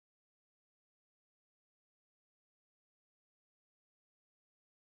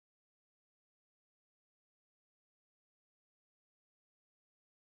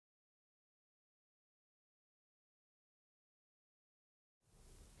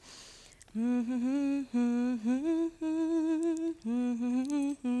I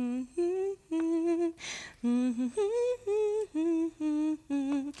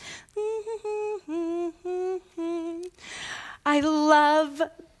love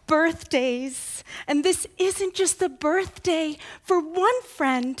birthdays, and this isn't just a birthday for one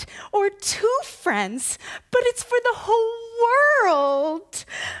friend or two friends, but it's for the whole world.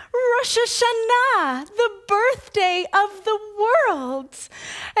 Rosh Hashanah, the birthday of the world,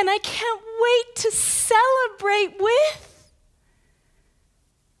 and I can't wait to celebrate with.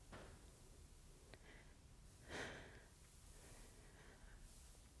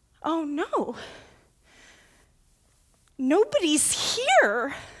 Oh no. Nobody's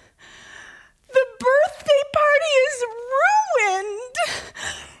here. The birthday party is ruined.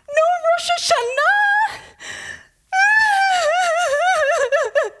 No Rosh Hashanah.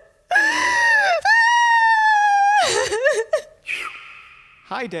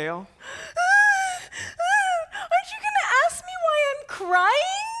 Hi, Dale. Aren't you going to ask me why I'm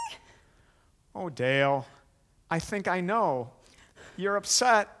crying? Oh, Dale, I think I know. You're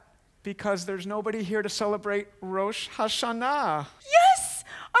upset because there's nobody here to celebrate Rosh Hashanah. Yes!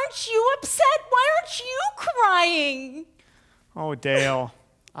 Aren't you upset? Why aren't you crying? Oh, Dale,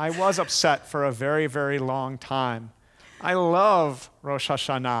 I was upset for a very, very long time. I love Rosh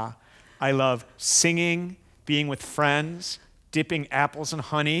Hashanah. I love singing, being with friends, dipping apples in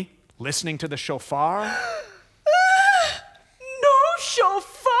honey, listening to the shofar. No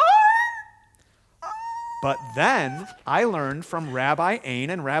shofar? But then I learned from Rabbi Ain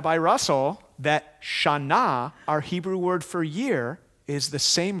and Rabbi Russell that Shanah, our Hebrew word for year, is the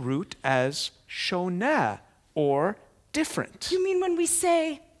same root as shoneh, or different. You mean when we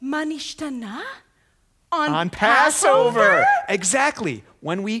say manishtana? On Passover! Exactly,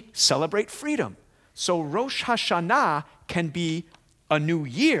 when we celebrate freedom. So Rosh Hashanah can be a new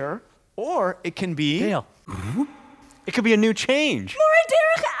year, or it can be... Dale, it could be a new change. Moreh,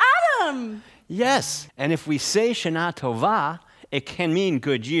 Derech, Adam! Yes, and if we say Shana Tova, it can mean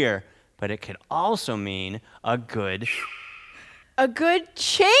good year, but it could also mean a good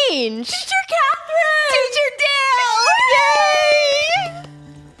change. Teacher Katherine! Teacher Dale! Yay!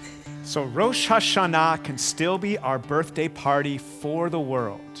 So Rosh Hashanah can still be our birthday party for the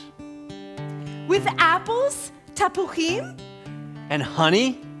world. With apples, tapuchim, and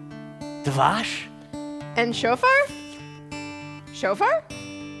honey, dvash, and shofar? Shofar?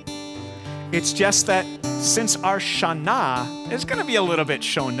 It's just that since our Shanah is going to be a little bit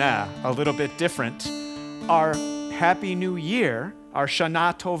shoneh, a little bit different, our Happy New Year, our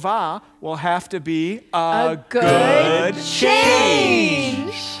Shana Tova, will have to be a good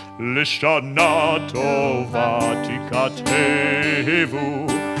change. L'shana tova tikatevu,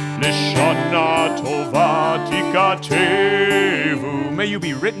 l'shana tova tikatevu. May you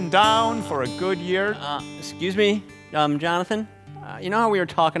be written down for a good year. Excuse me, Jonathan? You know how we were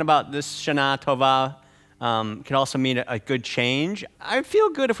talking about this Shana Tova could also mean a good change? I'd feel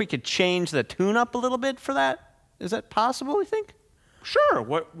good if we could change the tune up a little bit for that. Is that possible, you think? Sure.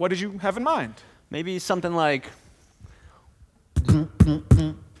 What did you have in mind? Maybe something like...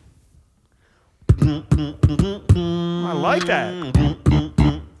 I like that.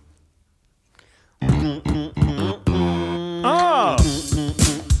 Oh!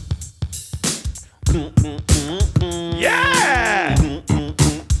 Yeah!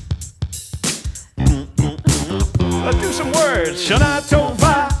 Let's do some words. Shana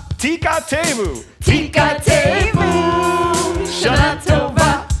Tova, tikatevu. Tikatevu. Shana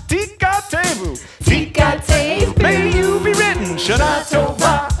Tova, tikatevu. Tikatevu. May you be written. Shana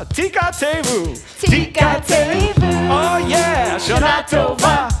Tova, tikatevu. Tikatevu. Oh yeah, Shana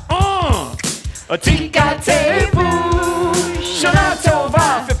Tova. Tikatevu. Shana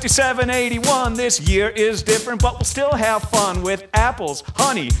Tova. 5781. This year is different, but we'll still have fun with apples,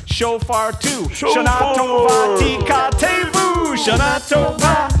 honey, shofar too. Shana Tova, tikatevu. Shana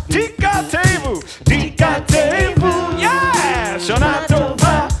Tova, tikatevu. Tikatevu. Yeah, Shana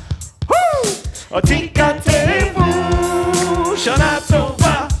Tova. Woo! Tikatevu. Shana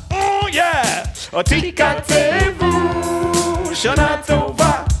Tova. Oh yeah. Tikatevu. Shana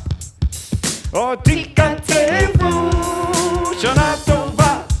Tova. Oh, tikatevu. Shana Tova.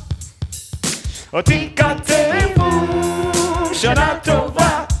 Oh, tikatevu. Shana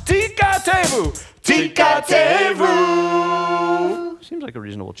Tova. Tikatevu. Tikatevu. Seems like a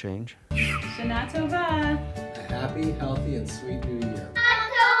reasonable change. Shana Tova. A happy, healthy, and sweet new year.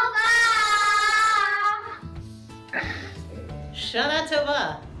 Shana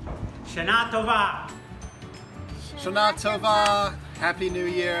Tova. Shana Tova. Shana Tova. Happy New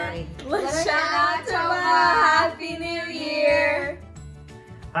Year. Shana Tova. Happy New Year.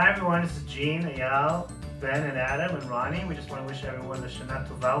 Hi everyone, this is Gene, Eyal, Ben, and Adam, and Ronnie. We just want to wish everyone the Shana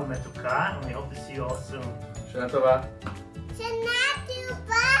Tova U'Metuka, and we hope to see you all soon. Shana Tova. Shana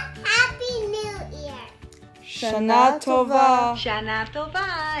Tova, Happy New Year. Shana Tova. Shana Tova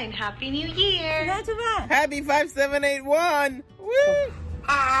and Happy New Year. Shana Tova. Happy 5781. Woo!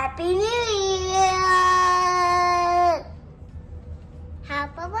 Happy New Year.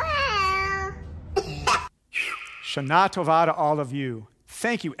 Happy well. Shana Tova to all of you.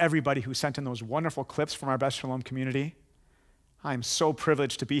 Thank you, everybody who sent in those wonderful clips from our Beth Shalom community. I am so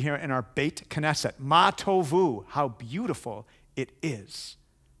privileged to be here in our Bayt Knesset. Ma Tovu, how beautiful it is.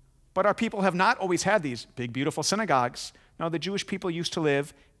 But our people have not always had these big, beautiful synagogues. No, the Jewish people used to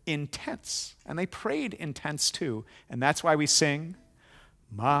live in tents, and they prayed in tents too. And that's why we sing,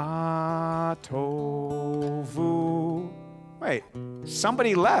 Ma Tovu. Wait,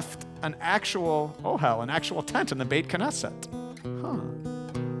 somebody left an actual tent in the Bayt Knesset.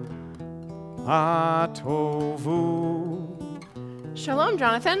 Ma Tovu. Shalom,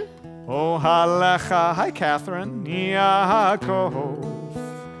 Jonathan. Oh halecha. Hi, Katherine. Yaakov.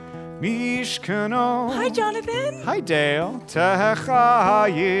 Mishkano. Hi, Jonathan. Hi, Dale. Techa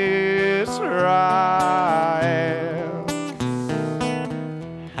Yisrael.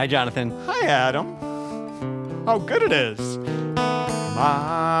 Hi, Jonathan. Hi, Adam. How good it is.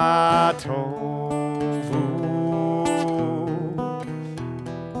 Ma Tovu.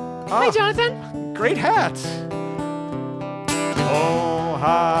 Hi, Jonathan. Great hat. Oh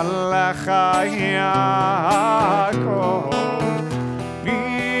halecha Yaakov.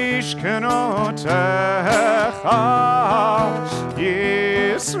 Mishkanotecha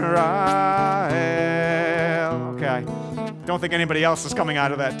Yisrael. Okay, I don't think anybody else is coming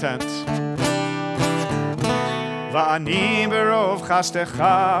out of that tent. Va'ani berov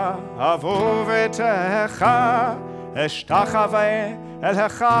chastecha avo v'techa eshtachave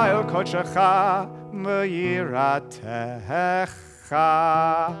elhecha el kodshecha v'yiratecha.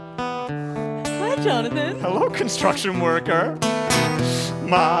 Hi, Jonathan. Hello, construction worker.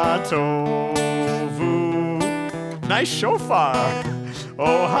 Ma Tovu. Nice shofar.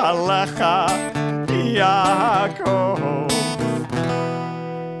 Oh halecha Yaakov.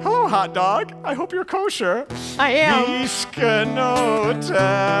 Hello, hot dog. I hope you're kosher. I am.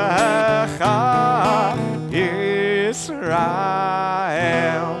 Mishkanotecha Israel.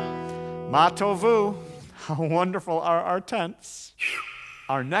 Ma Tovu. How wonderful are our tents.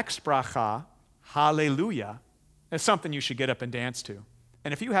 Our next bracha, hallelujah, is something you should get up and dance to.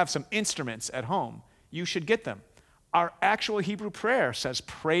 And if you have some instruments at home, you should get them. Our actual Hebrew prayer says,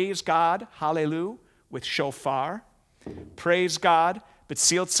 praise God, hallelujah, with shofar. Praise God,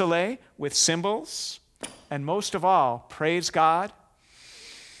 b'tzil tzaleh, with cymbals. And most of all, praise God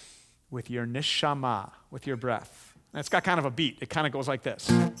with your neshama, with your breath. And it's got kind of a beat. It kind of goes like this.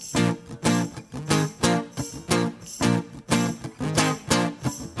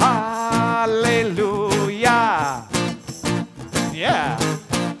 Hallelujah. Yeah.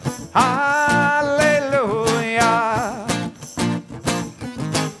 Hallelujah.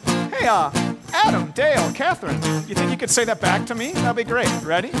 Hey, Adam, Dale, Katherine, you think you could say that back to me? That'd be great.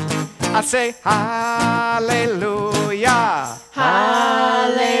 Ready? I say hallelujah.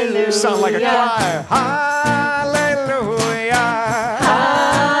 Hallelujah. You sound like a choir. Hallelujah.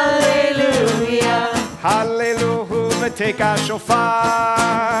 Hallelujah. Hallelujah. Take a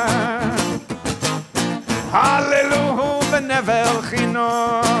shofar. Hallelujah. Nevel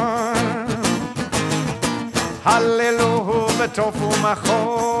chinor. Hallelujah. Tofu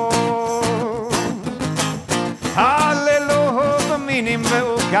machor. Hallelujah. Minim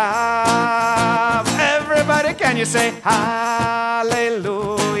ve'ugav. Everybody, can you say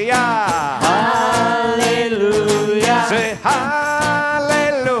hallelujah? Hallelujah. Say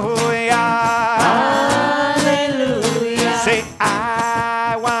hallelujah. Hallelujah. Say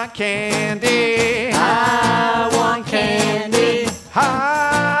I want candy. I want candy.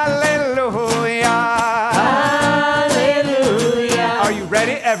 Hallelujah. Hallelujah. Are you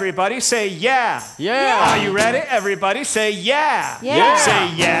ready? Everybody say yeah. Yeah. Are you ready? Everybody say yeah. Yeah.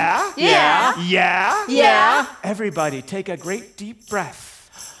 Say yeah. Yeah. Yeah. Yeah. Everybody take a great deep breath.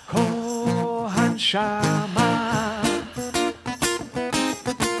 Kohan Shama.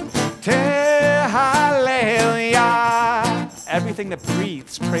 Hallelujah. Everything that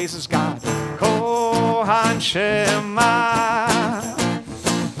breathes praises God. Kohan Shema.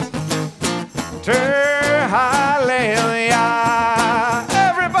 Hallelujah.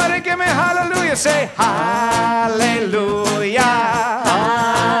 Everybody give me hallelujah. Say hallelujah.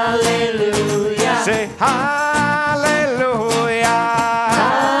 Hallelujah. Say hallelujah.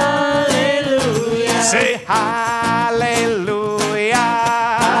 Hallelujah. Say hallelujah.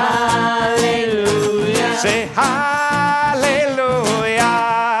 Say hallelujah.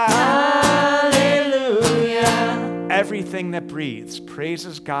 Hallelujah. Everything that breathes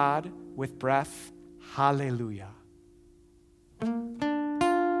praises God with breath. Hallelujah.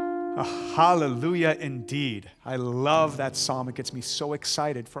 Hallelujah indeed. I love that psalm. It gets me so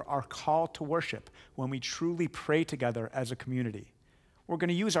excited for our call to worship when we truly pray together as a community. We're going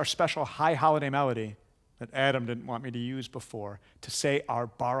to use our special high holiday melody that Adam didn't want me to use before to say our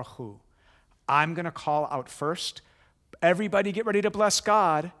Baruch Hu. I'm going to call out first. Everybody get ready to bless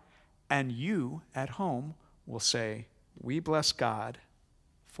God. And you at home will say, we bless God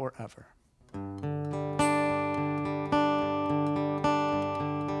forever.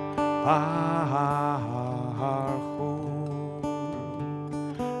 Baruch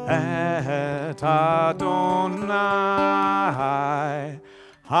et Adonai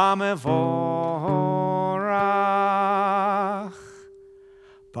HaMevorach.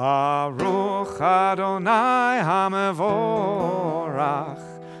 Baruch Adonai HaMevorach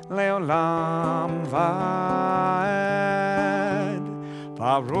Leolam Vaed.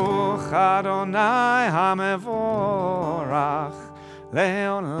 Baruch Adonai HaMevorach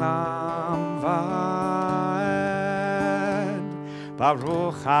Leolam Vaed.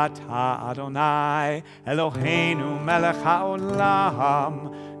 Baruch atah Adonai Eloheinu melech haolam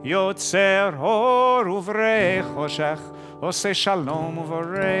yotzer or uvrei choshech oseh shalom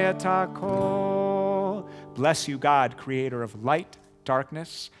uvorei et hakol. Bless you, God, creator of light,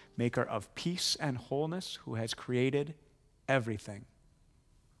 darkness, maker of peace and wholeness, who has created everything.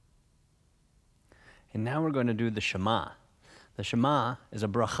 And now we're going to do the Shema. The Shema is a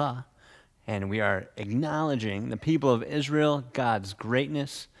bracha, and we are acknowledging the people of Israel, God's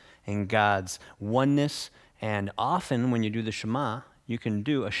greatness and God's oneness. And often when you do the Shema, you can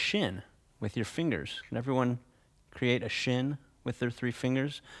do a shin with your fingers. Can everyone create a shin with their 3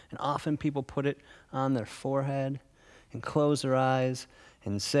 fingers? And often people put it on their forehead and close their eyes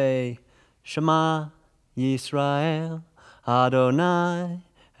and say, Shema Yisrael, Adonai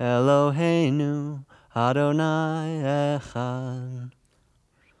Eloheinu, Adonai Echad.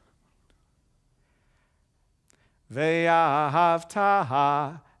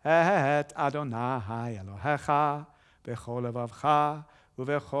 Ve'ahavta et Adonai Elohecha b'chol levavcha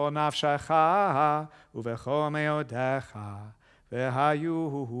u'b'chol nafshecha u'b'chol meodecha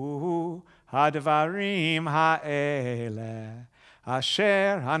ve'hayu hadvarim ha'ele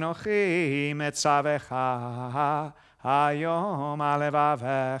asher anochi metzavecha hayom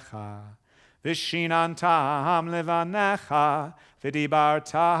alevavecha v'shinantam levanecha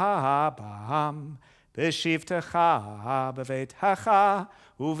v'dibarta bam b'shivtecha b'veitecha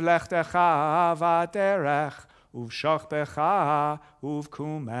uvlechtecha v'derech uv'shochbecha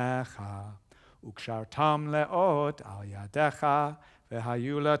uv'kumecha ukshartam leot al yadecha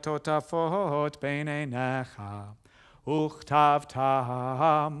v'hayu letotafot b'neinecha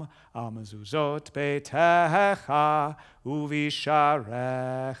uchtavtam al mezuzot beitecha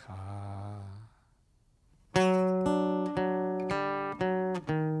uvisharecha.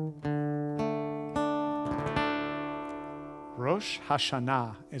 Rosh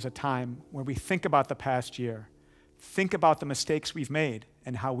Hashanah is a time where we think about the past year, think about the mistakes we've made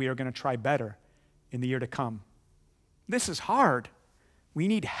and how we are going to try better in the year to come. This is hard. We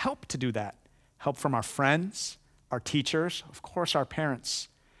need help to do that. Help from our friends, our teachers, of course our parents,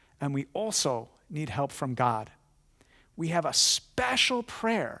 and we also need help from God. We have a special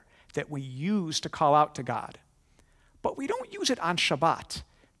prayer that we use to call out to God, but we don't use it on Shabbat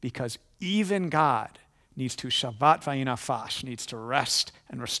because even God needs to Shabbat vayinafash, needs to rest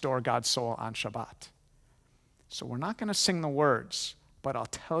and restore God's soul on Shabbat. So we're not going to sing the words, but I'll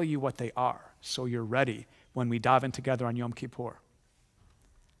tell you what they are so you're ready when we dive in together on Yom Kippur.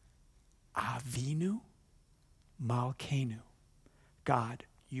 Avinu Malkeinu. God,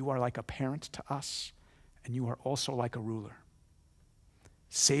 you are like a parent to us, and you are also like a ruler.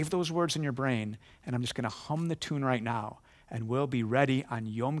 Save those words in your brain, and I'm just going to hum the tune right now, and we'll be ready on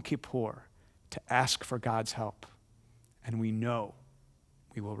Yom Kippur to ask for God's help. And we know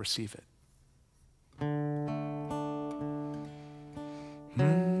we will receive it.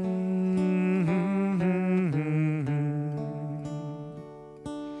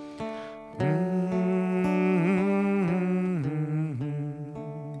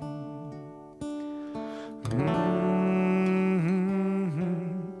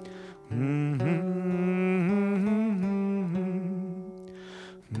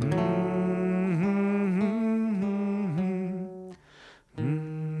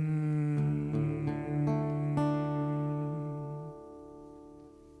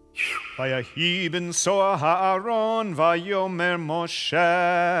 Vayahi ben Soah Aaron vayomer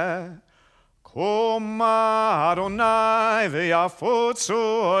Moshe Koma Adonai v'yafutzu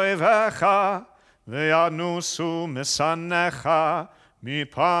oivecha v'yanusu misanecha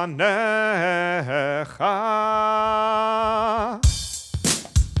mipanecha.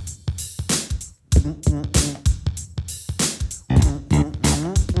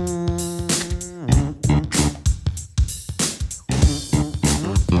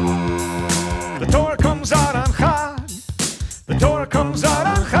 The Torah comes out on Chag. The Torah comes out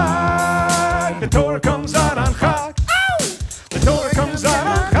on Chag. The Torah comes out on Chag. Ow! The Torah comes out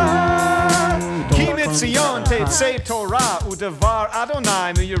on Chag. Ki mitzion teitzei Torah udevar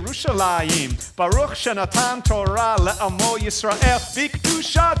Adonai miYerushalayim. Baruch shenatan Torah le'amo Yisrael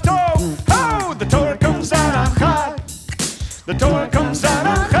bikdushato. Oh! The Torah comes out on Chag. The Torah comes out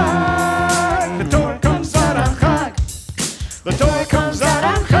on Chag. The Torah comes out on Chag. The Torah comes out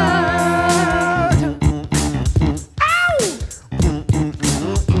on Chag.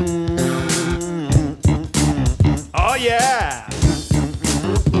 Yeah.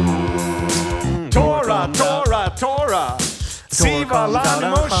 Torah, Torah, Torah. Siva lan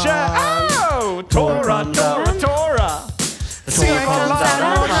Moshe. Oh, Torah, Torah, Torah. Siva lan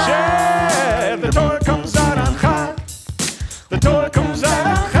Moshe. The Torah comes out on Chag. The Torah comes out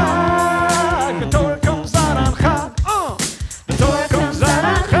on Chag. The Torah comes out on Chag. The Torah comes out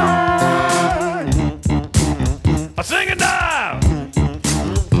on Chag. I sing it now.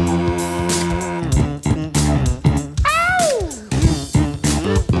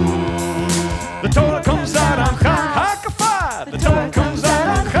 The Torah comes out on Chag. Hakafah. The Torah comes out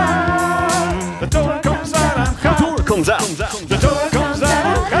on Chag. The Torah comes out on Chag. The Torah comes out. The Torah comes out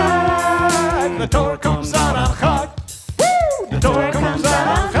on Chag. The Torah comes out on Chag. Woo! The Torah comes out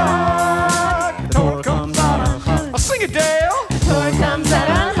on Chag. The Torah comes out on Chag. I'll sing it, Dale. The Torah comes out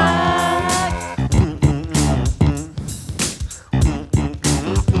on Chag.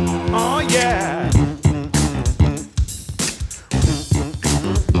 Oh yeah.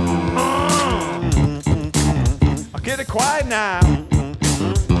 Get it quiet now.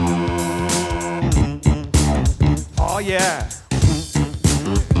 Oh yeah.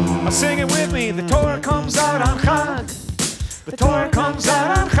 Sing it with me. The Torah comes out on Chag. The Torah comes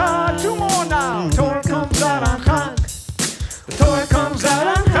out on Chag. Two more now. The Torah comes out on Chag. The Torah comes out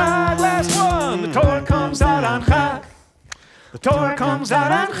on Chag. Last one. The Torah comes out on Chag. The Torah comes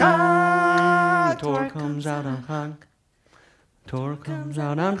out on Chag. The Torah comes out on Chag. Torah comes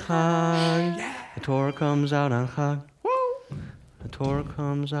out on Chag. The Torah comes out on Chag. The Torah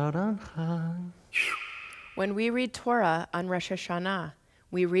comes out on Chag. When we read Torah on Rosh Hashanah,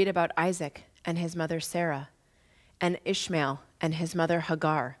 we read about Isaac and his mother Sarah, and Ishmael and his mother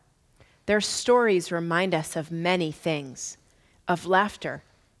Hagar. Their stories remind us of many things, of laughter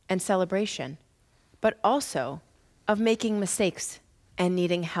and celebration, but also of making mistakes and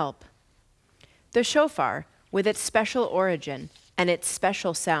needing help. The shofar, with its special origin and its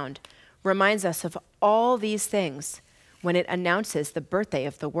special sound, reminds us of all these things when it announces the birthday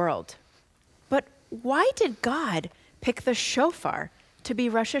of the world. But why did God pick the shofar to be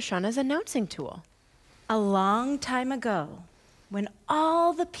Rosh Hashanah's announcing tool? A long time ago, when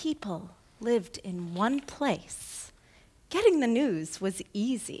all the people lived in one place, getting the news was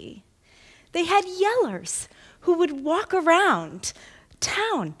easy. They had yellers who would walk around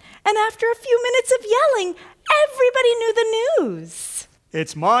town, and after a few minutes of yelling, everybody knew the news.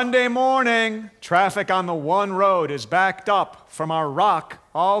 It's Monday morning. Traffic on the one road is backed up from our rock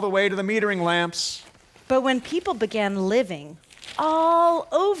all the way to the metering lamps. But when people began living all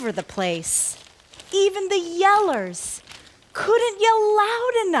over the place, even the yellers couldn't yell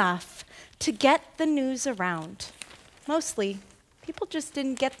loud enough to get the news around. Mostly, people just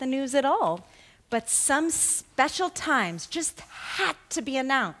didn't get the news at all. But some special times just had to be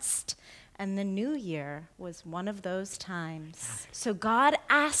announced. And the new year was one of those times. So God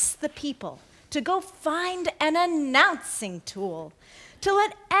asked the people to go find an announcing tool to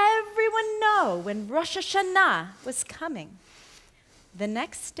let everyone know when Rosh Hashanah was coming. The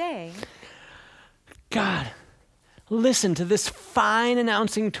next day, God, listen to this fine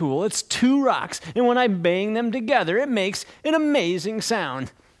announcing tool. It's two rocks, and when I bang them together, it makes an amazing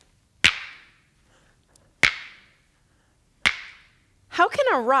sound. How can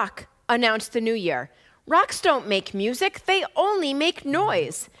a rock announce the new year? Rocks don't make music, they only make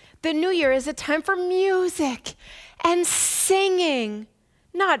noise. The new year is a time for music and singing,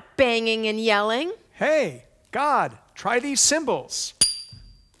 not banging and yelling. Hey, God, try these cymbals.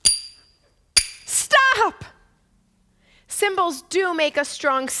 Stop! Cymbals do make a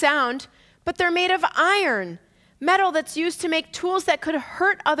strong sound, but they're made of iron, metal that's used to make tools that could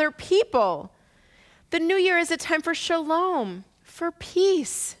hurt other people. The new year is a time for shalom, for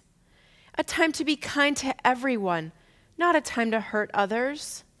peace. a time to be kind to everyone, not a time to hurt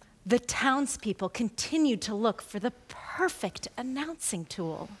others. The townspeople continued to look for the perfect announcing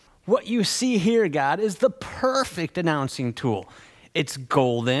tool. What you see here, God, is the perfect announcing tool. It's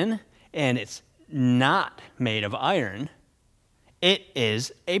golden, and it's not made of iron. It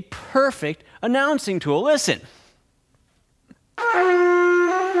is a perfect announcing tool. Listen.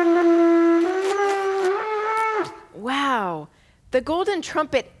 Wow, the golden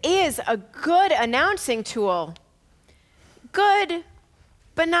trumpet is a good announcing tool. Good,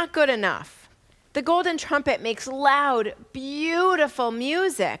 but not good enough. The golden trumpet makes loud, beautiful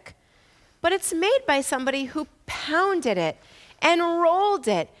music, but it's made by somebody who pounded it and rolled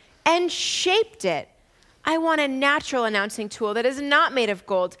it and shaped it. I want a natural announcing tool that is not made of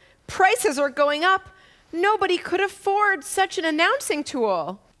gold. Prices are going up. Nobody could afford such an announcing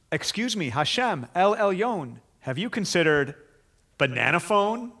tool. Excuse me, Hashem, El Elyon, have you considered banana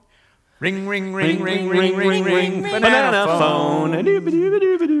phone? Ring, ring, ring, ring, ring, ring, ring, banana phone. Ring,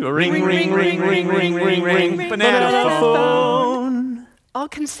 ring, ring, ring, ring, ring, ring, banana phone. I'll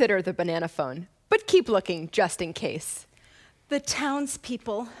consider the banana phone, but keep looking just in case. The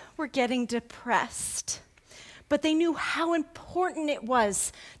townspeople were getting depressed, but they knew how important it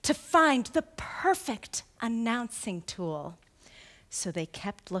was to find the perfect announcing tool. So they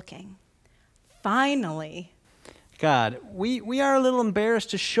kept looking. Finally, God, we are a little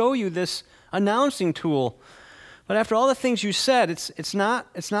embarrassed to show you this announcing tool. But after all the things you said, it's not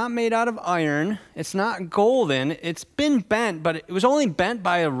made out of iron, it's not golden, it's been bent, but it was only bent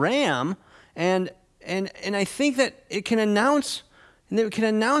by a ram, and I think that it can announce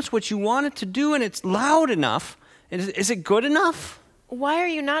what you want it to do, and it's loud enough. Is it good enough? Why are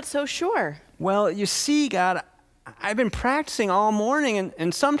you not so sure? Well, you see, God, I've been practicing all morning,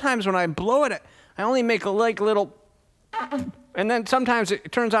 and sometimes when I blow it, I only make a little, and then sometimes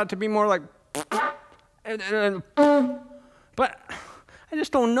it turns out to be more like, but I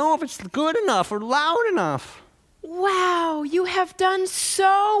just don't know if it's good enough or loud enough. Wow, you have done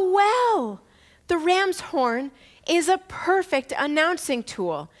so well. The ram's horn is a perfect announcing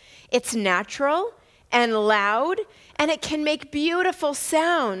tool. It's natural and loud, and it can make beautiful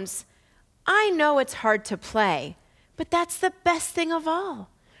sounds. I know it's hard to play, but that's the best thing of all.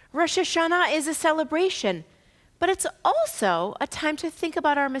 Rosh Hashanah is a celebration, but it's also a time to think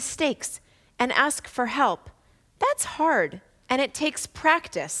about our mistakes and ask for help. That's hard, and it takes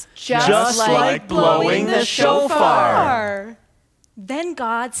practice. Just like blowing the shofar. Then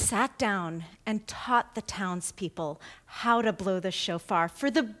God sat down and taught the townspeople how to blow the shofar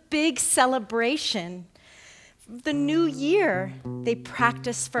for the big celebration. The new year, they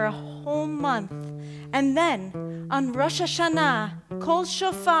practiced for a whole month. And then, on Rosh Hashanah, Kol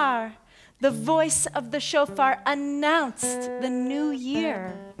Shofar, the voice of the shofar announced the new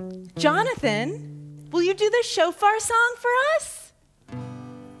year. Jonathan, will you do the shofar song for us?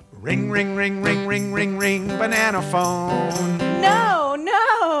 Ring, ring, ring, ring, ring, ring, ring, banana phone. No.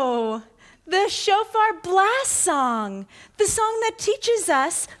 The shofar blast song. The song that teaches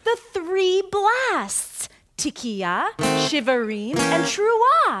us the 3 blasts. Tikiyah, Shivarim, and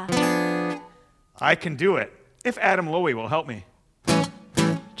Truah. I can do it, if Adam Lowy will help me.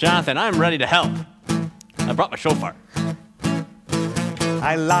 Jonathan, I'm ready to help. I brought my shofar.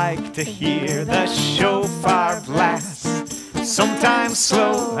 I like to hear the shofar blast, sometimes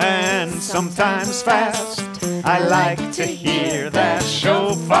slow and sometimes fast. I like to hear that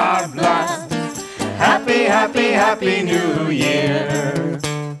shofar blast. Happy, happy, happy New Year.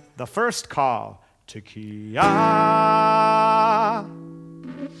 The first call, Tikiyah.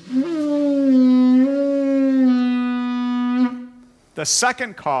 The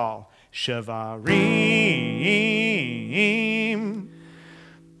second call, Shivarim.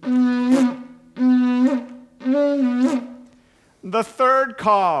 The third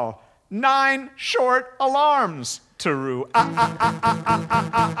call, 9 short alarms. Teru, ah, ah, ah, ah, ah,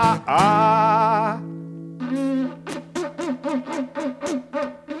 ah, ah, ah, ah.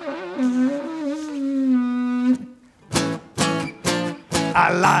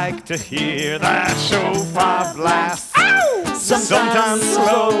 I like to hear that shofar blast. Ow! Sometimes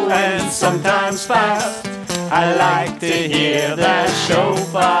slow and sometimes fast. I like to hear that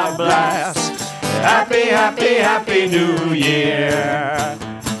shofar blast. Happy, happy, happy New Year.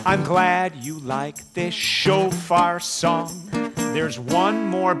 I'm glad you like this shofar song. There's one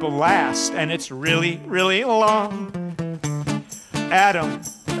more blast and it's really, really long. Adam,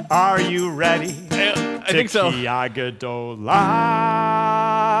 are you ready? I think so. Tikiyah Gedolah.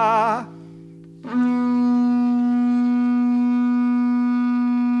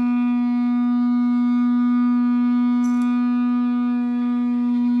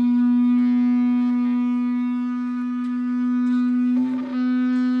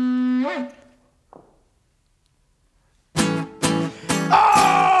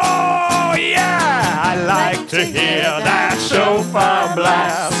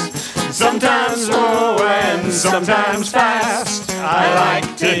 blast. Sometimes slow and sometimes fast. I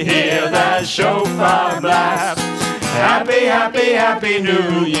like to hear that shofar blast. Happy, happy, happy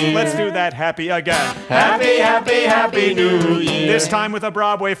New Year. Let's do that happy again. Happy, happy, happy New Year. This time with a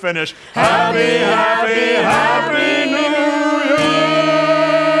Broadway finish. Happy, happy, happy New Year.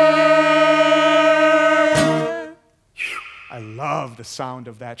 I love the sound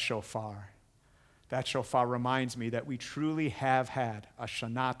of that shofar. That shofar reminds me that we truly have had a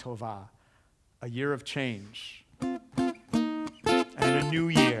Shana Tova, a year of change, and a new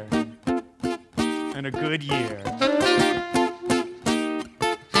year, and a good year.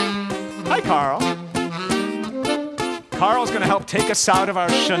 Hi, Karl. Karl's going to help take us out of our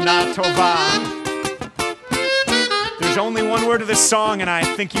Shana Tova. There's only one word to this song, and I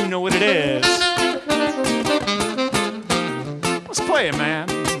think you know what it is. Let's play it, man.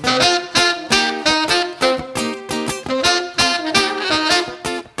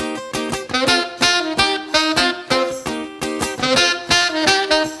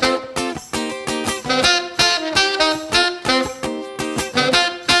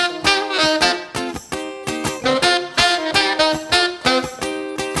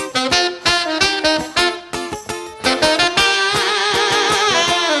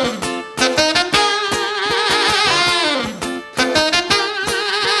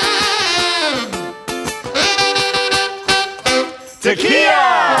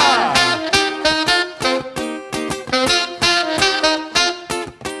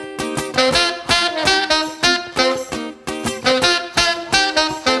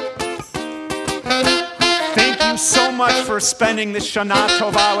 Spending this Shana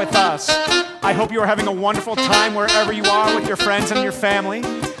Tova with us. I hope you are having a wonderful time wherever you are with your friends and your family.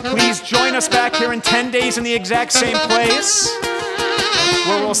 Please join us back here in 10 days in the exact same place,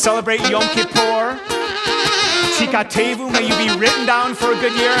 where we'll celebrate Yom Kippur. Tikatevu, may you be written down for a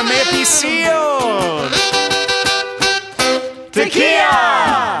good year and may it be sealed.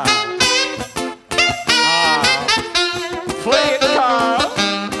 Tekiah! Play it, Karl.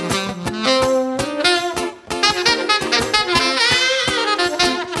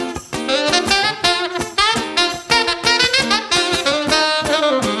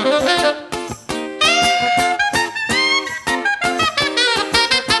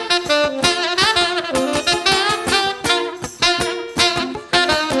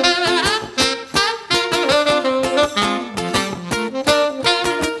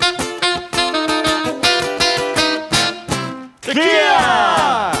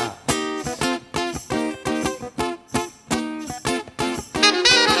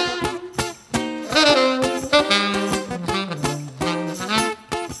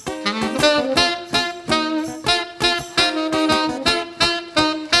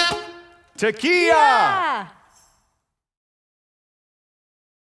 Tekiah!